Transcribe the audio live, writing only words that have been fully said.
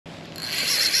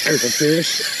There's a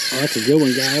fish. Oh, that's a good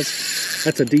one, guys.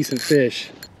 That's a decent fish.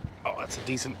 Oh, that's a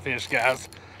decent fish, guys.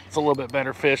 It's a little bit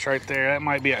better fish right there. That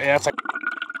might be, yeah, that's a...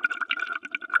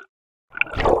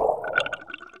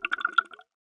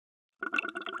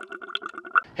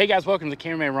 Hey guys, welcome to the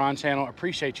Cameraman Ron channel.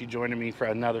 Appreciate you joining me for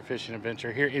another fishing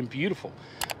adventure here in beautiful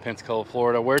Pensacola,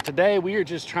 Florida, where today we are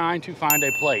just trying to find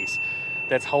a place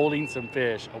that's holding some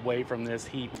fish away from this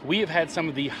heat. We have had some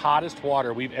of the hottest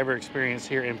water we've ever experienced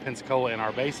here in Pensacola in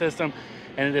our bay system,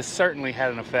 and it has certainly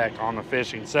had an effect on the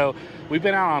fishing. So we've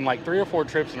been out on like 3 or 4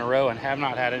 trips in a row and have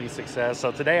not had any success.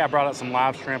 So today I brought out some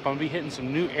live shrimp. I'm gonna be hitting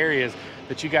some new areas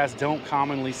that you guys don't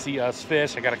commonly see us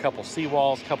fish. I got a couple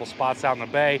seawalls, a couple spots out in the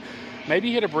bay,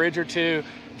 maybe hit a bridge or two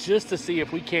just to see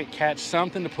if we can't catch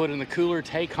something to put in the cooler,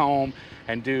 take home,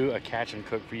 and do a catch and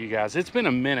cook for you guys. It's been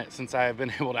a minute since I have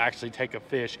been able to actually take a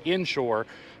fish inshore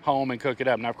home and cook it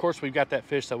up. Now, of course, we've got that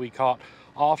fish that we caught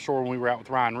offshore when we were out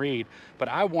with Ryan Reed, but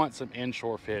I want some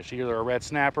inshore fish, either a red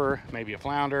snapper, maybe a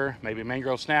flounder, maybe a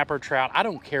mangrove snapper, trout. I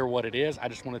don't care what it is. I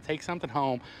just want to take something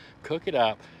home, cook it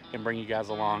up, and bring you guys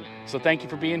along. So thank you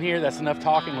for being here. That's enough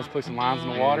talking. Let's put some lines in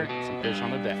the water, some fish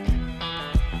on the deck.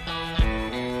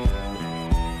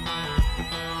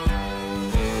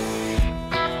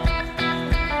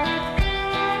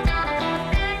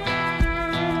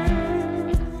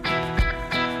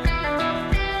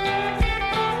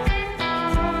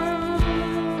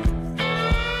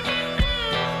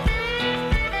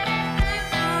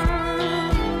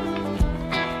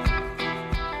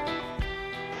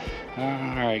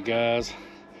 Alright guys,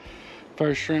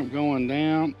 first shrimp going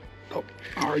down. Oh,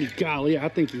 already, golly, I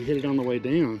think he hit it on the way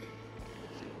down.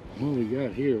 What do we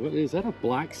got here? What is that, a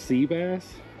black sea bass?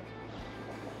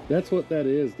 That's what that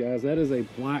is, guys. That is a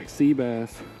black sea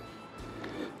bass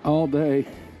all day.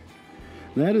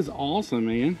 That is awesome,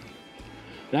 man.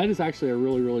 That is actually a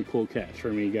really, really cool catch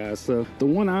for me, guys. So the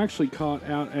one I actually caught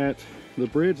out at the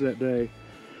bridge that day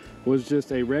was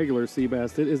just a regular sea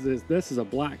bass. This is a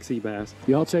black sea bass.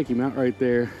 Y'all check him out right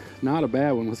there. Not a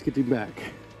bad one. Let's get him back.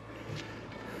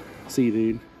 See,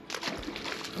 dude.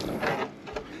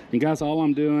 And guys, all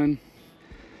I'm doing,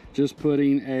 just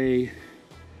putting a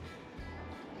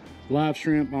live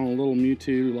shrimp on a little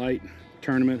Mewtwo light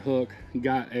tournament hook.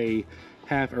 Got a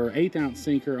 1/2 or 1/8 ounce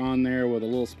sinker on there with a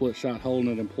little split shot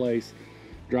holding it in place.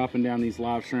 Dropping down these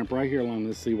live shrimp right here along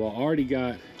this seawall. Already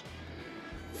got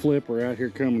Flipper out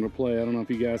here coming to play. I don't know if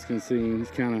you guys can see him.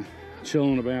 He's kind of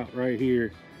chilling about right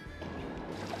here.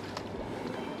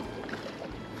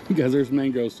 Because there's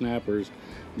mangrove snappers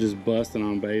just busting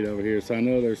on bait over here. So I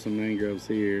know there's some mangroves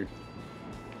here.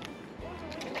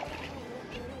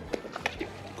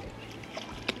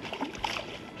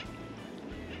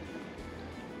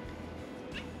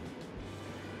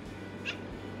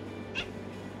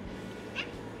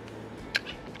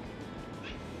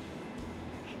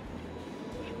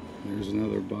 There's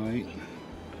another bite.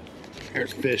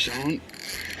 There's fish on.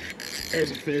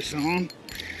 There's a fish on.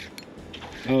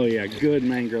 Oh yeah, good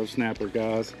mangrove snapper,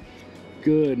 guys.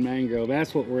 Good mangrove.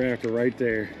 That's what we're after right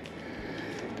there.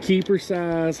 Keeper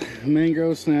size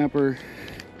mangrove snapper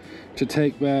to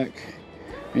take back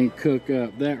and cook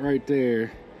up. That right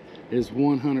there is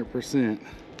 100%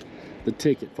 the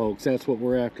ticket, folks. That's what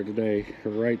we're after today,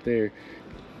 right there.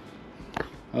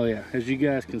 Oh yeah, as you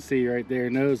guys can see right there,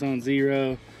 nose on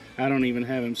 0. I don't even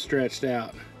have him stretched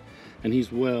out, and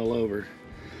he's well over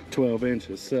 12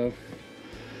 inches. So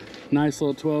nice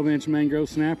little 12-inch mangrove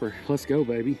snapper. Let's go,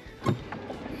 baby.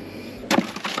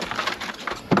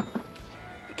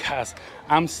 Guys,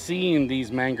 I'm seeing these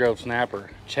mangrove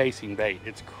snapper chasing bait.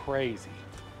 It's crazy.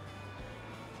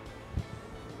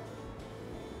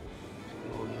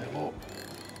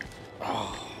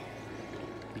 Oh,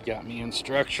 you got me in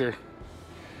structure.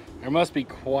 There must be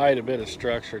quite a bit of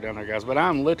structure down there, guys, but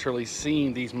I'm literally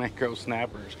seeing these mangrove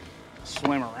snappers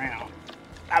swim around.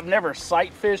 I've never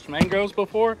sight fished mangroves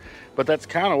before, but that's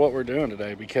kind of what we're doing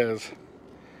today because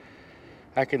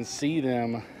I can see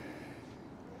them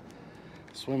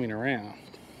swimming around.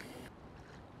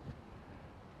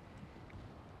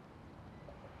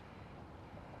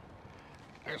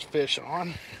 There's fish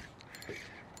on.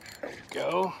 There we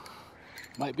go.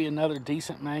 Might be another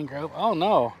decent mangrove. Oh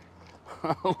no.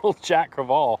 A little Jack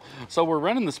Crevalle. So we're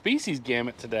running the species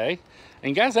gamut today,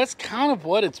 and guys, that's kind of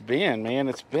what it's been, man.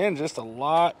 It's been just a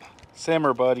lot.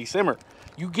 Simmer, buddy, simmer.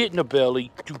 You getting a belly?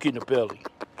 You getting a belly?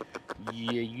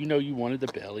 Yeah, you know you wanted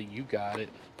the belly. You got it.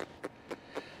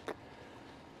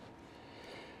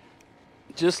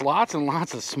 just lots and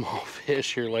lots of small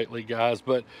fish here lately, guys.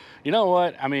 But you know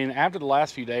what? I mean, after the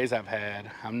last few days I've had,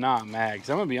 I'm not mad. Because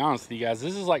I'm going to be honest with you guys,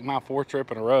 this is like my 4th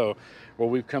trip in a row where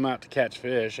we've come out to catch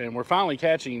fish. And we're finally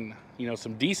catching, you know,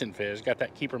 some decent fish. Got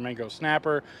that keeper mangrove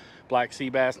snapper, black sea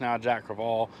bass, now jack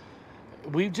crevalle.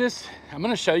 I'm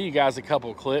going to show you guys a couple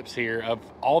of clips here of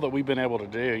all that we've been able to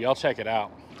do. Y'all check it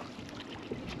out.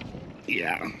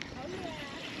 Yeah.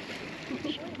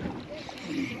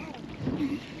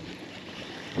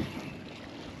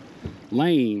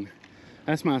 Lane.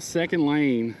 That's my 2nd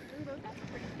lane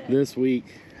this week.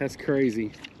 That's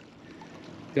crazy.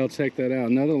 Y'all check that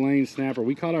out. Another lane snapper.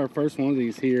 We caught our first one of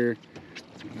these here,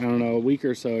 I don't know, a week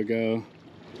or so ago.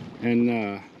 And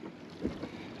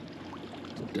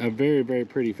a very, very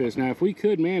pretty fish. Now, if we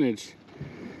could manage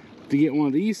to get one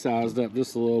of these sized up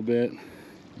just a little bit,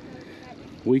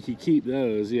 we could keep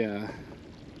those, yeah.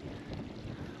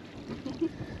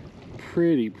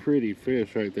 Pretty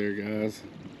fish right there, guys.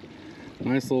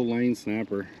 Nice little lane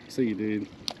snapper. See you, dude.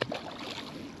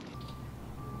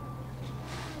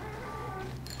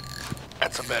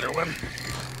 That's a better one.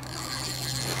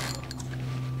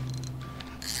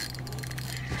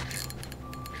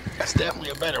 That's definitely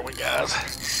a better one,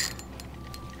 guys.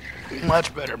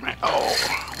 Much better, man. Oh,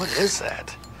 what is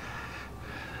that?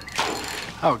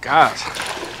 Oh, guys.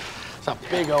 It's a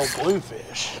big old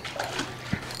bluefish.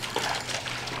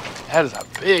 That is a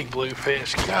big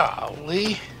bluefish.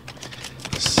 Golly.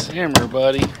 Simmer,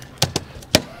 buddy.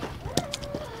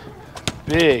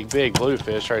 Big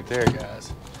bluefish right there,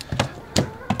 guys.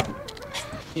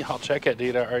 Y'all check that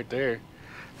dude out right there.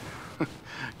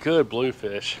 Good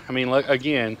bluefish. I mean, look,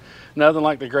 again, nothing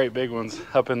like the great big ones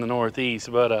up in the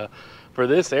Northeast, but for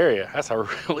this area, that's a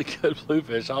really good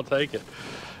bluefish. I'll take it.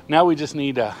 Now we just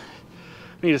need to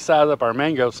size up our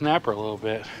mangrove snapper a little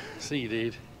bit. See you,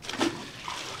 dude.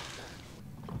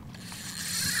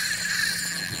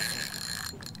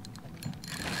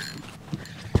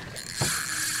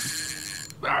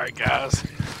 All right, guys,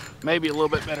 maybe a little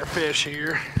bit better fish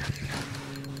here.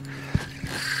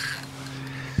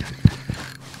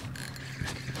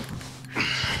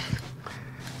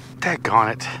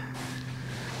 Daggone it.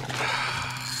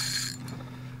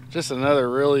 Just another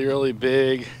really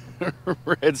big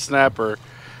red snapper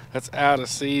that's out of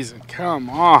season. Come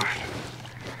on.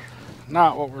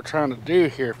 Not what we're trying to do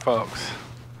here, folks.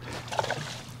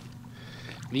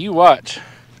 You watch.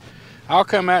 I'll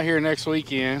come out here next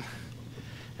weekend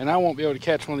and I won't be able to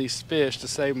catch one of these fish to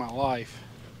save my life.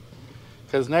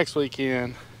 Because next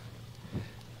weekend,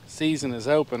 season is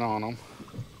open on them.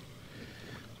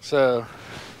 So,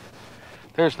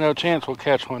 there's no chance we'll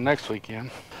catch one next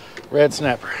weekend. Red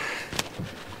snapper.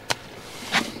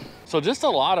 So just a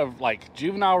lot of like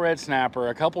juvenile red snapper,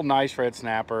 a couple nice red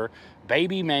snapper,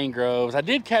 baby mangroves. I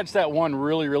did catch that one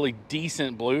really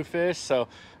decent bluefish, so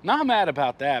not mad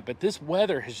about that. But this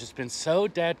weather has just been so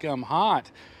dadgum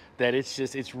hot that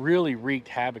it's really wreaked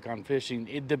havoc on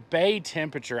fishing. The bay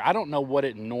temperature, I don't know what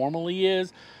it normally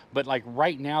is, but like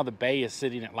right now the bay is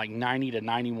sitting at like 90 to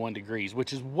 91 degrees,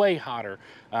 which is way hotter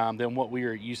than what we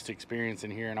are used to experiencing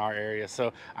here in our area.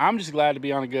 So I'm just glad to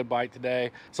be on a good bite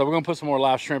today. So we're gonna put some more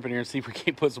live shrimp in here and see if we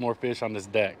can put some more fish on this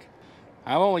deck.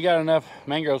 I've only got enough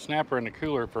mangrove snapper in the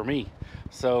cooler for me.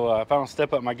 So if I don't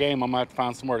step up my game, I might have to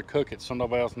find somewhere to cook it so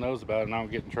nobody else knows about it and I don't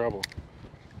get in trouble.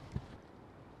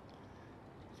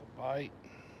 Bite.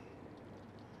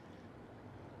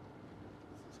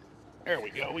 There we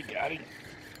go, we got him.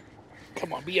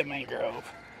 Come on, be a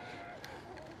mangrove.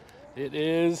 It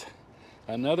is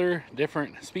another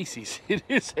different species. It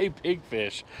is a big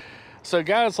fish. So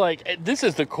guys, like, this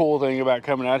is the cool thing about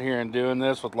coming out here and doing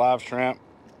this with live shrimp.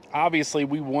 Obviously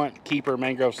we want keeper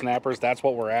mangrove snappers. That's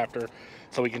what we're after,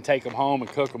 so we can take them home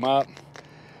and cook them up.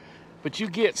 But you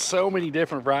get so many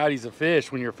different varieties of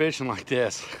fish when you're fishing like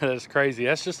this. That's crazy.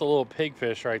 That's just a little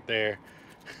pigfish right there.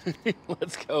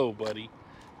 Let's go, buddy.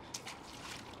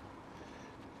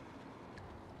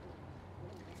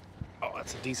 Oh,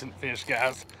 that's a decent fish,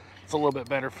 guys. It's a little bit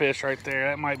better fish right there.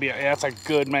 That might be, that's a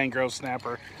good mangrove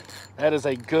snapper. That is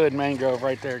a good mangrove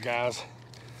right there, guys.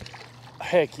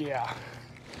 Heck yeah.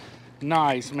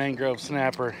 Nice mangrove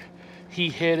snapper. He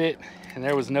hit it, and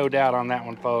there was no doubt on that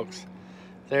one, folks.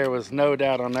 There was no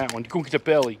doubt on that one. Go get the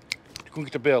belly. Go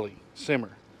get the belly.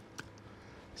 Simmer.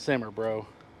 Simmer, bro.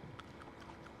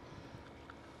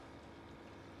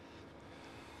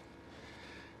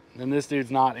 And this dude's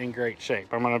not in great shape,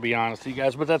 I'm going to be honest with you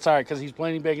guys. But that's all right, because he's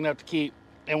plenty big enough to keep,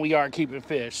 and we are keeping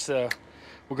fish. So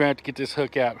we're going to have to get this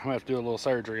hook out. I'm going to have to do a little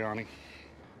surgery on him.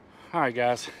 All right,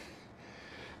 guys.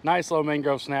 Nice little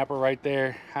mangrove snapper right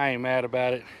there. I ain't mad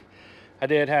about it. I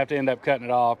did have to end up cutting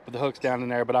it off, but the hook's down in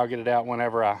there, but I'll get it out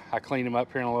whenever I clean him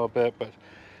up here in a little bit. But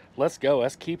let's go.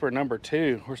 That's keeper number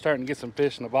 2. We're starting to get some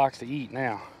fish in the box to eat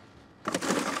now.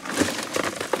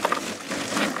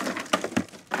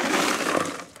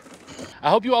 I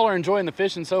hope you all are enjoying the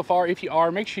fishing so far. If you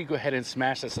are, make sure you go ahead and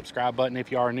smash that subscribe button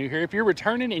if you are new here. If you're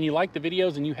returning and you like the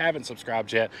videos and you haven't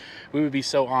subscribed yet, we would be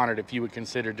so honored if you would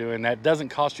consider doing that. It doesn't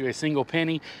cost you a single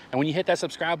penny. And when you hit that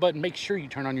subscribe button, make sure you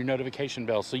turn on your notification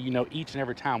bell so you know each and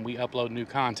every time we upload new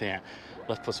content.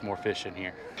 Let's put some more fish in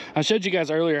here. I showed you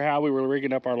guys earlier how we were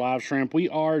rigging up our live shrimp. We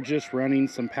are just running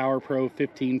some Power Pro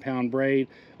 15-pound braid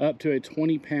up to a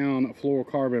 20-pound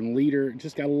fluorocarbon leader.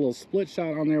 Just got a little split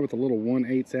shot on there with a little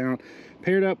 1/8 ounce,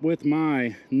 paired up with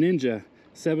my Ninja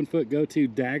 7-foot go-to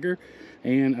dagger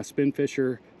and a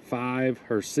Spinfisher 5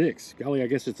 or 6. Golly, I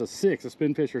guess it's a 6, a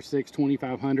Spinfisher 6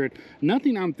 2500.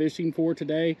 Nothing I'm fishing for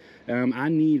today. I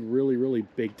need really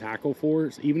big tackle for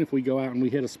it. Even if we go out and we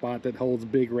hit a spot that holds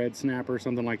big red snapper or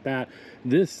something like that,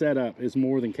 this setup is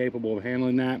more than capable of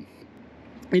handling that.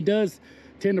 It does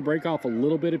tend to break off a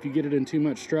little bit if you get it in too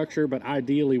much structure, but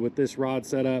ideally with this rod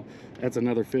setup, that's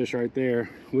another fish right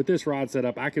there. With this rod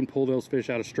setup, I can pull those fish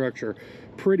out of structure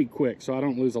pretty quick, so I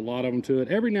don't lose a lot of them to it.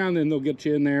 Every now and then they'll get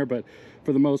you in there, but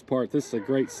for the most part, this is a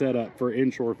great setup for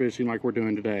inshore fishing like we're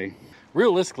doing today.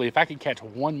 Realistically, if I could catch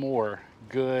one more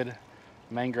good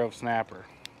mangrove snapper,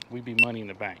 we'd be money in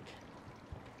the bank.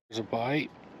 There's a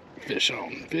bite. Fish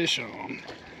on, fish on.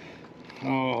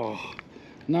 Oh,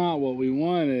 not what we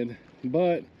wanted,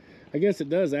 but I guess it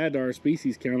does add to our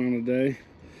species count on the day.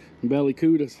 Belly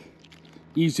cudas.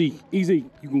 Easy, easy.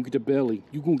 You gonna get the belly.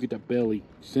 You gonna get the belly.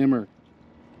 Simmer.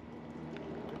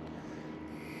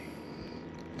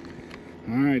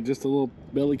 All right, just a little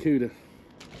belly cuda.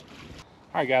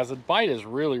 All right, guys, the bite has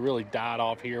really died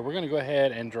off here. We're gonna go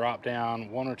ahead and drop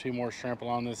down 1 or 2 more shrimp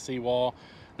along this seawall.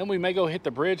 Then we may go hit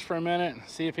the bridge for a minute,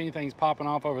 see if anything's popping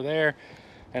off over there.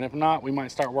 And if not, we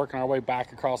might start working our way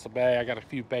back across the bay. I got a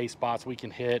few bay spots we can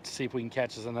hit to see if we can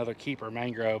catch us another keeper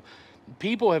mangrove.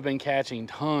 People have been catching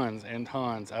tons and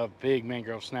tons of big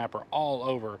mangrove snapper all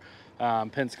over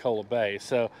Pensacola Bay.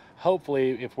 So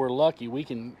hopefully, if we're lucky, we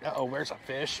can. Oh, there's a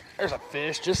fish. There's a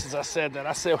fish. Just as I said that,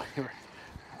 I said we were.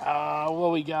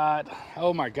 What we got?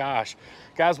 Oh my gosh,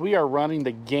 guys, we are running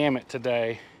the gamut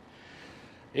today.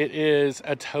 It is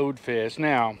a toadfish.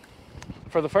 Now,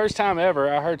 for the first time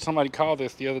ever, I heard somebody call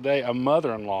this the other day a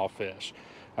mother-in-law fish,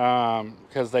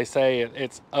 because they say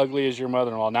it's ugly as your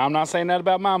mother-in-law. Now, I'm not saying that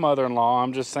about my mother-in-law.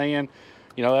 I'm just saying,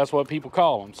 you know, that's what people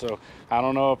call them. So I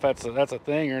don't know if that's a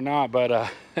thing or not,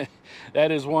 but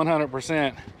that is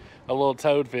 100% a little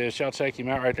toadfish. Y'all check him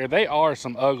out right there. They are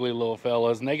some ugly little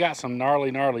fellas, and they got some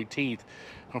gnarly teeth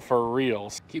for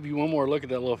reals. Give you one more look at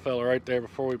that little fella right there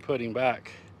before we put him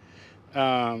back.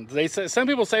 They say, some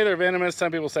people say they're venomous,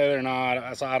 some people say they're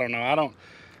not. So I don't know.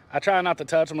 I try not to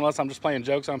touch them unless I'm just playing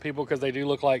jokes on people, because they do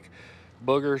look like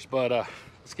boogers. But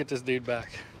let's get this dude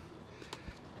back.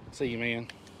 See you, man.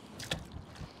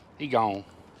 He gone.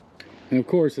 And of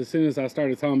course, as soon as I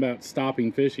started talking about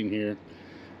stopping fishing here,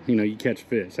 you know, you catch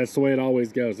fish. That's the way it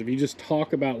always goes. If you just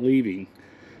talk about leaving,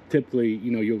 typically,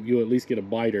 you know, you'll at least get a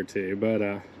bite or two.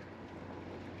 But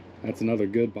that's another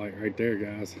good bite right there,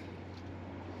 guys.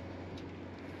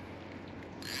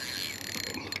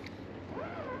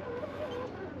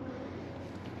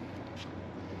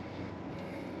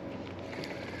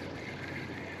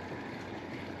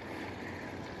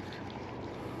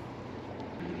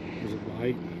 There's a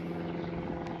bite.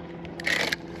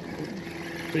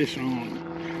 Fish on.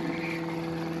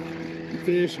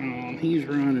 Fish on. He's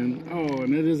running. Oh,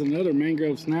 and it is another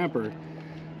mangrove snapper,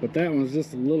 but that one's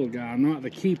just a little guy, not the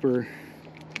keeper.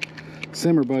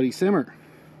 Simmer, buddy, simmer.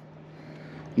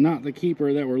 Not the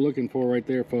keeper that we're looking for right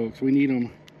there, folks. We need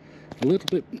him a little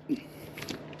bit.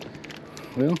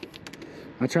 Well,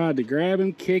 I tried to grab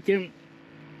him, kick him.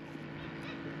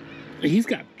 He's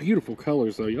got beautiful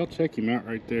colors, though. Y'all check him out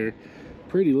right there.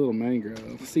 Pretty little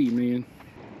mangrove. See you, man.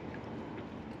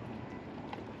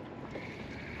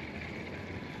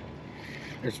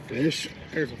 There's a fish.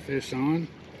 There's a fish on.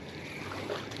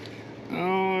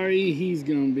 Oh, he's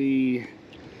gonna be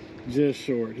just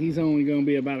short. He's only gonna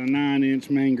be about a 9-inch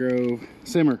mangrove.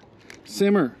 Simmer,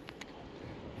 simmer.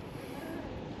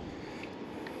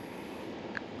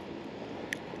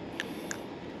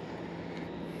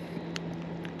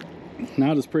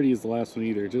 Not as pretty as the last one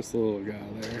either. Just a little guy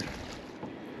there.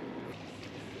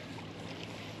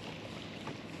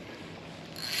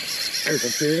 There's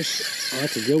a fish. Oh,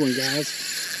 that's a good one, guys.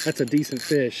 That's a decent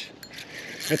fish.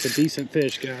 That's a decent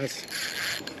fish, guys.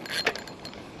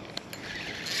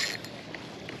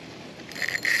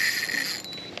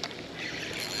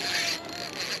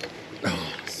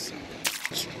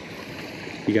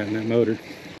 you got in that motor.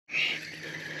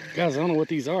 Guys, I don't know what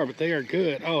these are, but they are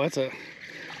good. Oh, that's a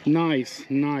nice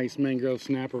mangrove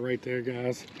snapper right there,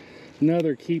 guys.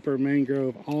 Another keeper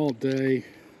mangrove all day.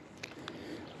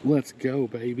 Let's go,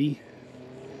 baby.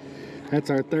 That's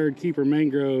our third keeper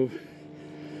mangrove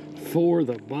for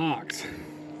the box.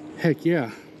 Heck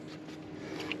yeah.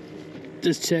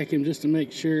 Just check him just to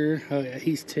make sure. Oh yeah,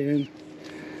 he's 10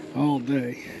 all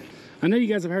day. I know you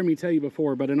guys have heard me tell you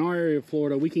before, but in our area of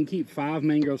Florida, we can keep 5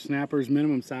 mangrove snappers.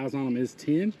 Minimum size on them is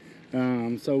 10.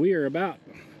 So we are about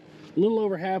a little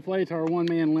over halfway to our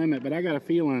 1-man limit, but I got a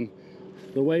feeling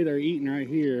the way they're eating right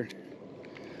here,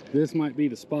 this might be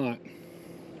the spot.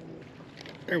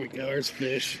 There we go, there's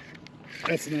fish.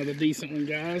 That's another decent one,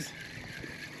 guys.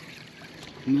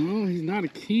 No, he's not a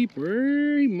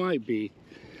keeper. He might be.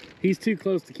 He's too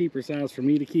close to keeper size for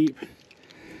me to keep.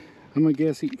 I'm gonna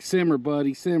guess simmer,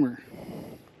 buddy, simmer.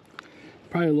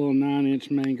 Probably a little 9-inch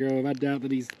mangrove. I doubt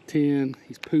that he's 10.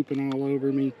 He's pooping all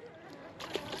over me.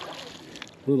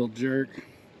 Little jerk.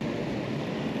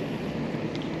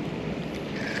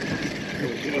 There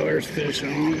we go, there's fish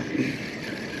on it.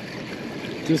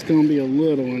 Just gonna be a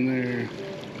little one there.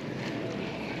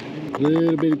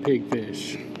 Little bitty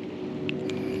pigfish.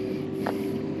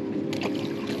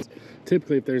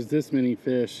 Typically, if there's this many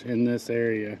fish in this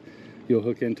area, you'll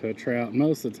hook into a trout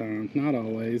most of the time. Not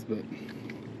always, but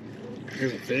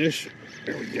there's a fish.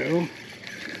 There we go.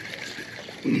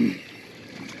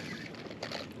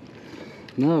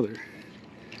 Another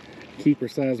keeper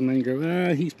size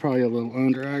mangrove. He's probably a little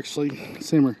under actually.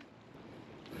 Simmer.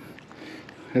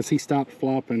 As he stopped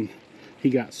flopping, he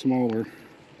got smaller.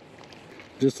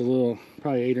 Just a little,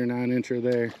 probably 8 or 9 incher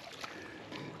there.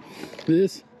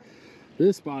 This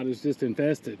spot is just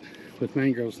infested with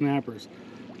mangrove snappers.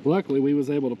 Luckily, we was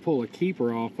able to pull a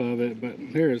keeper off of it, but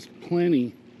there's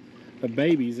plenty of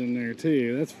babies in there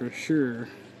too, that's for sure.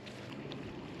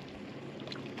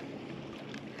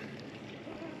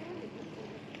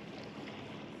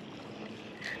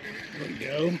 There we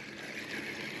go.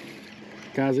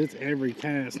 Guys, it's every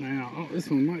cast now. Oh, this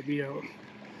one might be out.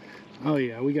 Oh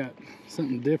yeah, we got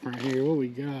something different here. What we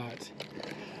got?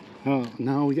 Oh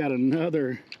no, we got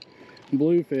another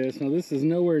bluefish. Now this is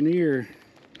nowhere near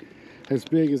as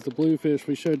big as the bluefish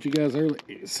we showed you guys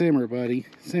earlier. Simmer, buddy,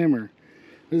 simmer.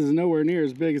 This is nowhere near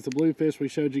as big as the bluefish we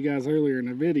showed you guys earlier in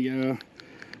the video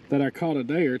that I caught a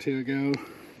day or two ago.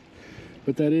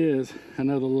 But that is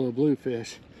another little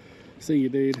bluefish. See you,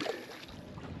 dude.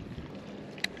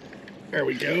 There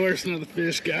we go, there's another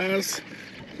fish, guys.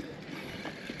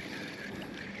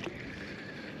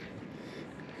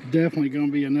 Definitely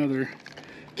gonna be another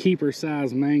keeper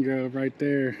size mangrove right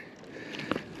there.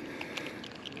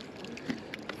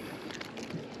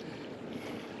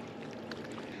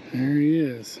 There he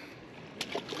is.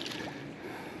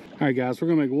 All right, guys, we're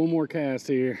gonna make one more cast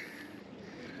here,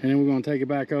 and then we're gonna take it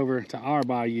back over to our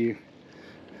bayou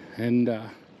and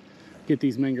get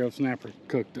these mangrove snapper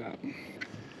cooked up.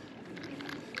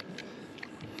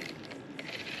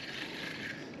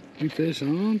 We fish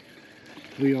on?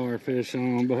 We are fish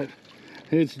on, but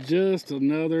it's just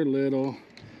another little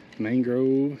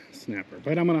mangrove snapper.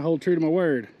 But I'm gonna hold true to my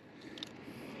word.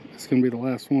 It's gonna be the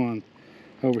last one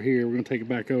over here. We're gonna take it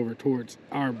back over towards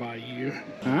our bayou.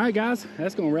 All right, guys,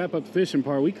 that's gonna wrap up the fishing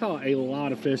part. We caught a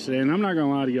lot of fish today, and I'm not gonna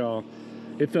lie to y'all,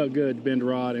 it felt good to bend a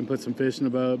rod and put some fish in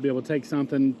the boat, be able to take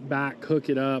something back, cook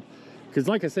it up. Because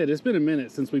like I said, it's been a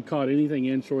minute since we've caught anything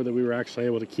inshore that we were actually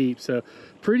able to keep. So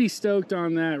pretty stoked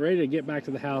on that, ready to get back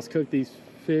to the house, cook these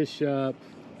fish up.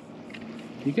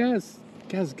 You guys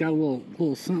got a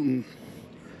little something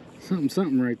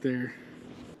right there.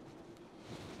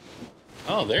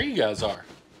 Oh, there you guys are.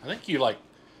 I think you like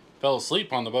fell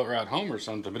asleep on the boat ride home or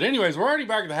something. But anyways, we're already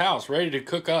back at the house, ready to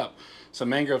cook up some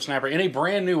mangrove snapper in a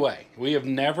brand new way. We have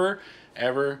never,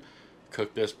 ever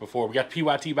cooked this before. We got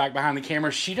PYT back behind the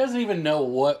camera. She doesn't even know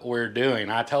what we're doing.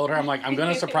 I told her, I'm like, I'm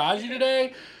going to surprise you today.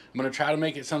 I'm going to try to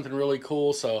make it something really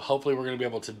cool. So hopefully we're going to be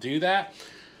able to do that.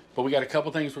 But we got a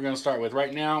couple things we're going to start with.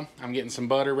 Right now, I'm getting some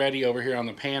butter ready over here on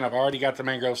the pan. I've already got the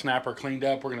mangrove snapper cleaned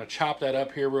up. We're going to chop that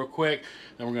up here real quick.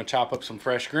 Then we're going to chop up some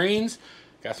fresh greens.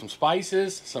 Got some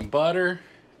spices, some butter,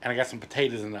 and I got some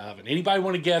potatoes in the oven. Anybody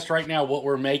want to guess right now what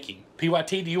we're making?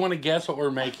 PYT, do you want to guess what we're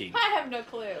making? I have no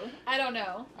clue. I don't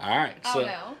know. All right, so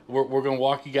we're going to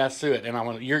walk you guys through it,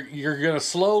 and you're going to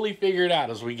slowly figure it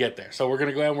out as we get there. So we're going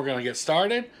to go ahead and we're going to get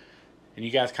started, and you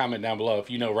guys comment down below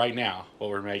if you know right now what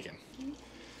we're making.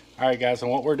 All right, guys, and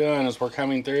what we're doing is we're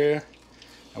coming through,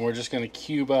 and we're just going to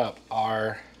cube up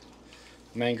our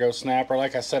mangrove snapper.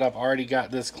 Like I said, I've already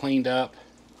got this cleaned up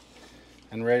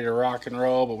and ready to rock and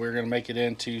roll, but we're going to make it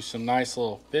into some nice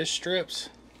little fish strips.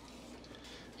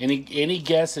 Any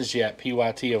guesses yet,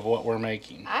 PYT, of what we're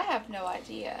making? I have no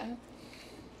idea.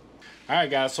 All right,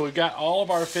 guys, so we've got all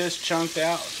of our fish chunked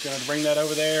out. Going to bring that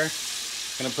over there.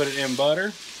 Going to put it in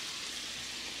butter.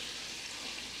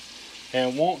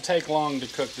 And it won't take long to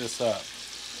cook this up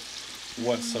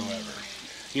whatsoever.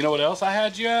 You know what else I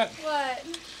had you at? What?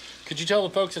 Could you tell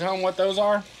the folks at home what those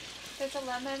are? There's a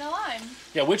lemon and a lime.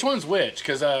 Yeah, which one's which?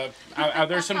 Because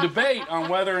there's some debate on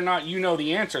whether or not you know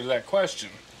the answer to that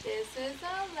question. This is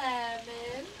a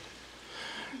lemon.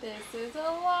 This is a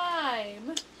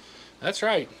lime. That's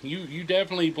right. You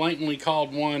definitely blatantly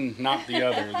called one, not the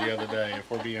other, the other day,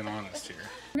 if we're being honest here.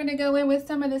 We're going to go in with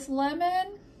some of this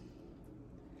lemon.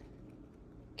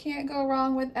 Can't go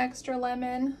wrong with extra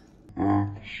lemon.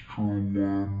 Extra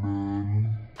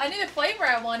lemon. I knew the flavor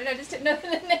I wanted, I just didn't know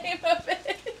the name of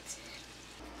it.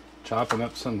 Chopping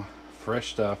up some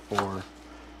fresh stuff for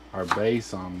our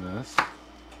base on this.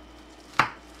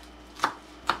 I'll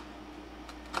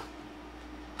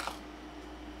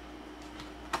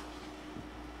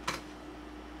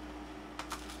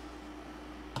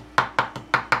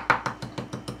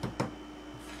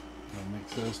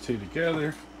mix those two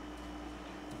together.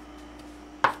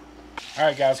 All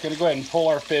right, guys, gonna go ahead and pull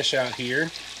our fish out here.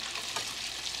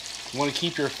 You want to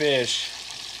keep your fish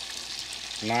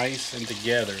nice and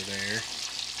together there.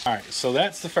 All right, so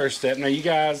that's the first step. Now, you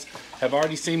guys have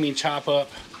already seen me chop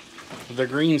up the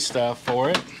green stuff for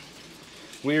it.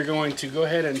 We are going to go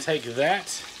ahead and take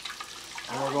that,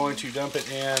 and we're going to dump it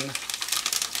in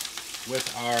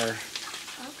with our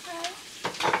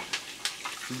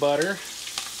butter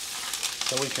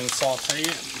so we can saute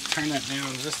it. Turn that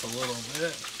down just a little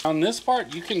bit. On this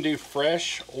part, you can do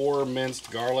fresh or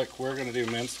minced garlic. We're going to do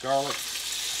minced garlic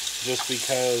just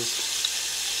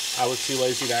because I was too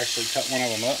lazy to actually cut one of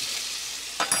them up.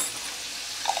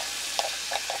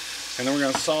 And then we're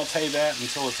going to saute that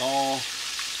until it's all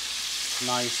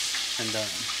nice and done.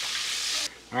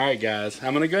 All right, guys,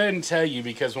 I'm going to go ahead and tell you,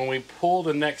 because when we pull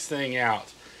the next thing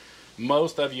out,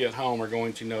 most of you at home are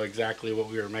going to know exactly what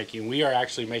we are making. We are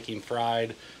actually making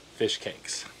fried fish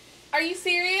cakes. Are you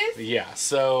serious? Yeah,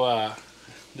 so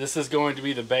this is going to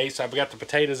be the base. I've got the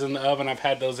potatoes in the oven. I've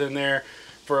had those in there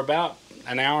for about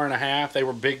an hour and a half. They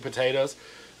were big potatoes.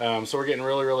 So we're getting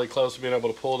really, really close to being able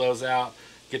to pull those out,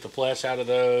 get the flesh out of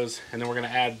those, and then we're going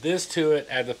to add this to it,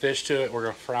 add the fish to it. We're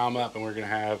going to fry them up, and we're going to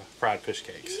have fried fish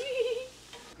cakes.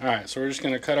 All right, so we're just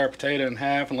going to cut our potato in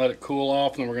half and let it cool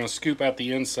off, and then we're going to scoop out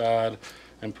the inside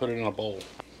and put it in a bowl.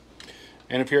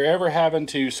 And if you're ever having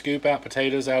to scoop out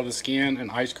potatoes out of the skin, an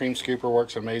ice cream scooper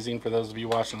works amazing for those of you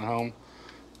watching at home.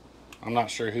 I'm not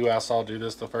sure who I saw do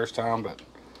this the first time, but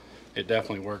it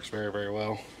definitely works very, very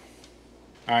well.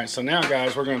 All right, so now,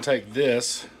 guys, we're going to take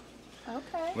this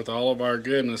with all of our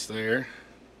goodness there.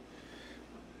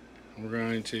 We're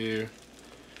going to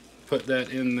put that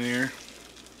in there.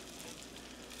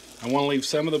 I want to leave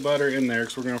some of the butter in there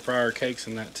because we're going to fry our cakes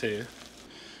in that too.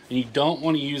 And you don't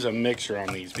want to use a mixer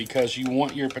on these because you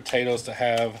want your potatoes to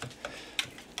have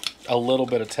a little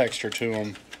bit of texture to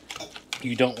them.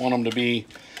 You don't want them to be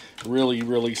really,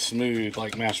 really smooth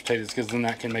like mashed potatoes, because then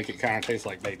that can make it kind of taste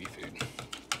like baby food.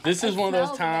 This is one of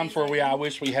those times where I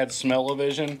wish we had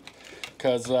smell-o-vision,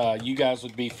 because you guys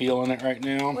would be feeling it right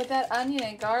now. With that onion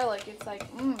and garlic, it's like,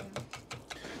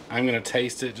 I'm going to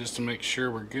taste it just to make sure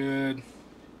we're good.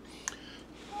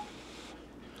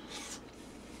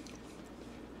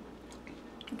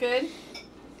 Good?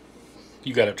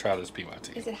 You got to try this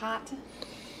PYT. Is it hot? It's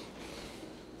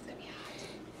going to be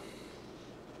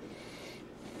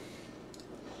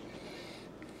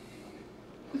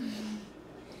hot.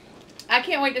 I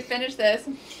can't wait to finish this.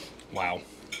 Wow.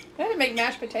 I had to make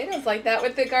mashed potatoes like that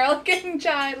with the garlic and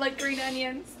chive, like green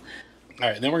onions. All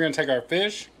right, then we're going to take our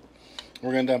fish.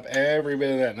 We're going to dump every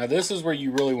bit of that. Now, this is where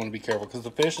you really want to be careful, because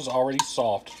the fish is already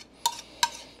soft.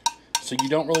 So you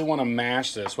don't really want to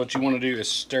mash this. What you want to do is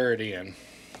stir it in.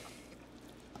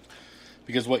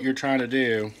 Because what you're trying to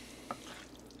do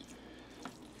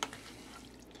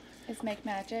is make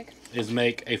magic. Is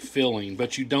make a filling.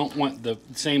 But you don't want the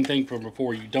same thing from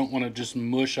before. You don't want to just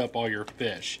mush up all your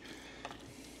fish.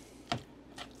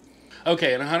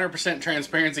 Okay, and 100%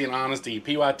 transparency and honesty,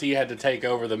 PYT had to take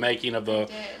over the making of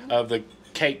the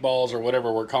cake balls, or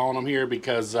whatever we're calling them here,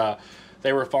 because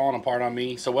they were falling apart on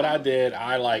me. So what I did,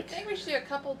 I think we should do a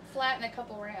couple flat and a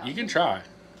couple round. You can try.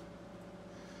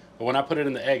 But when I put it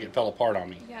in the egg, it fell apart on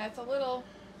me. Yeah, it's a little...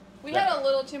 We had a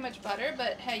little too much butter,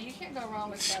 but hey, you can't go wrong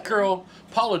with butter. Girl,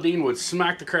 Paula Dean would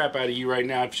smack the crap out of you right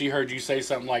now if she heard you say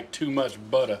something like too much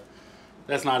butter.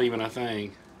 That's not even a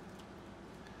thing.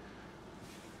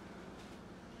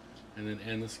 And then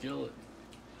end the skillet.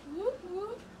 Whoop,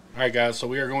 whoop. All right, guys, so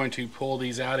we are going to pull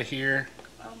these out of here.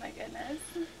 Oh my goodness.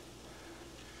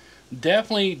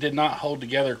 Definitely did not hold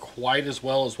together quite as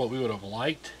well as what we would have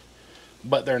liked,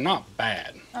 but they're not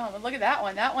bad. Oh, but look at that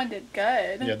one. That one did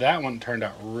good. Yeah, that one turned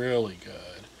out really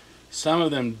good. Some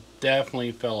of them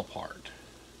definitely fell apart.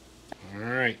 All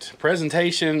right,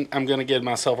 presentation, I'm going to give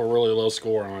myself a really low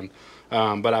score on,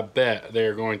 but I bet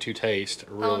they're going to taste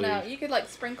really... Oh no, you could like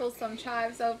sprinkle some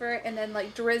chives over it and then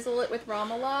like drizzle it with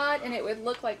remoulade and it would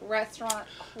look like restaurant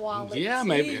quality. Yeah,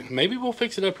 maybe we'll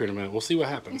fix it up here in a minute. We'll see what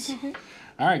happens.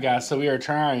 All right, guys, so we are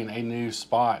trying a new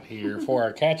spot here for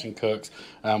our catch and cooks.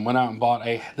 Went out and bought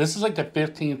this is like the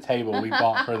 15th table we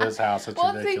bought for this house. It's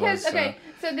well, ridiculous. Because, okay,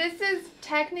 so this is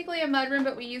technically a mudroom,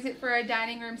 but we use it for a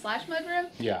dining room / mudroom.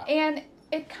 Yeah. And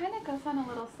it kind of goes on a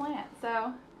little slant,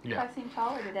 so yeah. I seem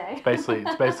taller today.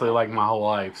 It's basically like my whole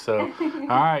life. So, all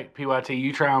right, PYT,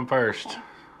 you try them first. Okay.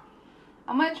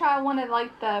 I'm going to try one of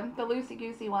like the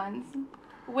loosey-goosey ones.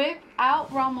 Without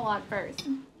remoulade first.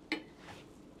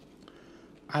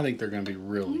 I think they're going to be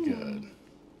really good.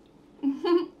 I'm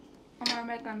going to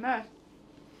make a mess.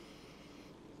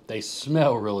 They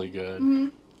smell really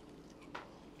good.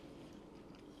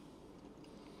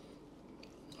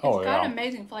 Oh, it's got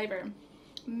amazing flavor.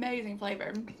 Amazing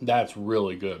flavor. That's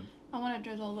really good. I want to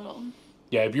drizzle a little.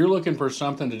 Yeah, if you're looking for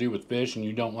something to do with fish and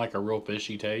you don't like a real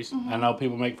fishy taste, I know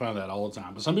people make fun of that all the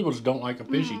time, but some people just don't like a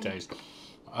fishy taste.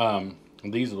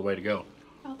 These are the way to go.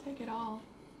 I'll take it all.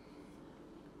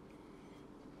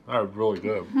 That was really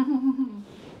good.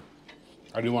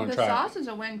 I do want to try it. The sauce is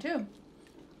a win too.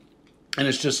 And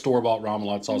it's just store-bought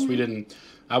remoulade sauce.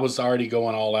 I was already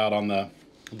going all out on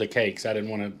the cakes. I didn't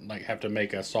want to like have to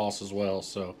make a sauce as well,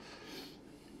 so.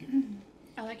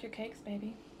 I like your cakes,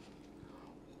 baby.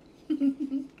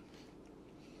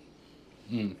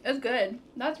 It's good.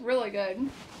 That's really good.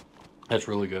 That's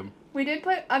really good. We did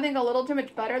put, I think, a little too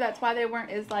much butter. That's why they weren't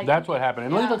as like... That's what happened.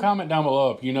 And leave a comment down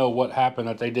below if you know what happened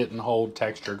that they didn't hold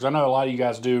texture. Because I know a lot of you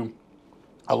guys do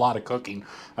a lot of cooking.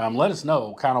 Let us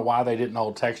know kind of why they didn't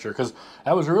hold texture. Because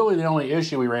that was really the only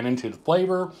issue we ran into. The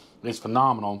flavor is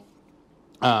phenomenal.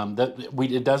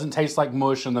 It doesn't taste like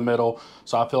mush in the middle,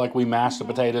 so I feel like we mashed the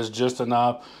potatoes just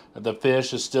enough. The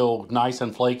fish is still nice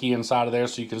and flaky inside of there,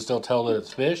 so you can still tell that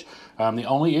it's fish. The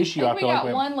only issue I feel like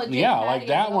like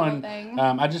that one,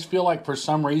 I just feel like for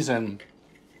some reason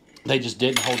they just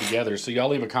didn't hold together. So y'all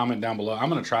leave a comment down below. I'm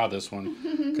gonna try this one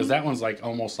because that one's like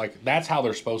almost like that's how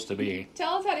they're supposed to be.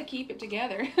 Tell us how to keep it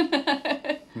together.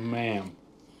 Man,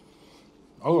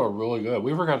 oh, they're really good.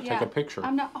 We forgot to take a picture.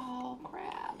 I'm not. Oh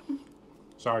crap.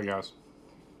 Sorry, guys.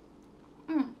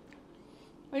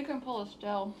 We can pull a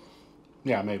still.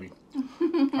 Yeah, maybe.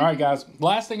 All right, guys.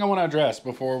 Last thing I want to address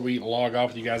before we log off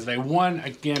with you guys today. One,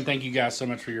 again, thank you guys so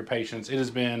much for your patience. It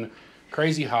has been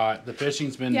crazy hot. The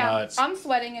fishing's been nuts. I'm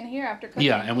sweating in here after cooking.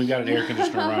 Yeah, and we got an air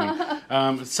conditioner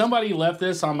running. Somebody left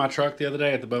this on my truck the other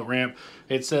day at the boat ramp.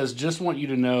 It says, just want you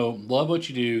to know, love what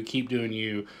you do, keep doing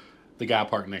you. The guy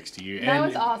parked next to you. That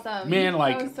was awesome. Man,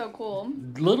 like, that was so cool.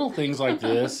 Little things like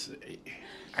this,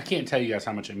 I can't tell you guys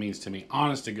how much it means to me.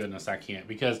 Honest to goodness, I can't.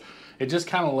 Because it just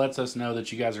kind of lets us know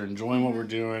that you guys are enjoying what we're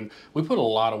doing. We put a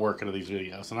lot of work into these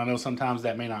videos. And I know sometimes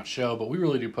that may not show, but we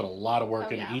really do put a lot of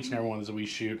work into each and every one that we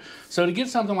shoot. So to get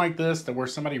something like this, where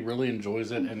somebody really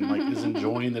enjoys it and like is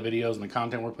enjoying the videos and the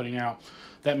content we're putting out,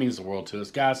 that means the world to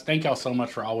us. Guys, thank y'all so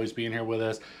much for always being here with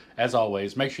us. As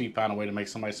always, make sure you find a way to make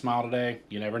somebody smile today.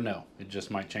 You never know. It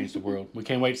just might change the world. We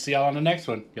can't wait to see y'all on the next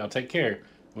one. Y'all take care.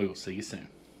 We will see you soon.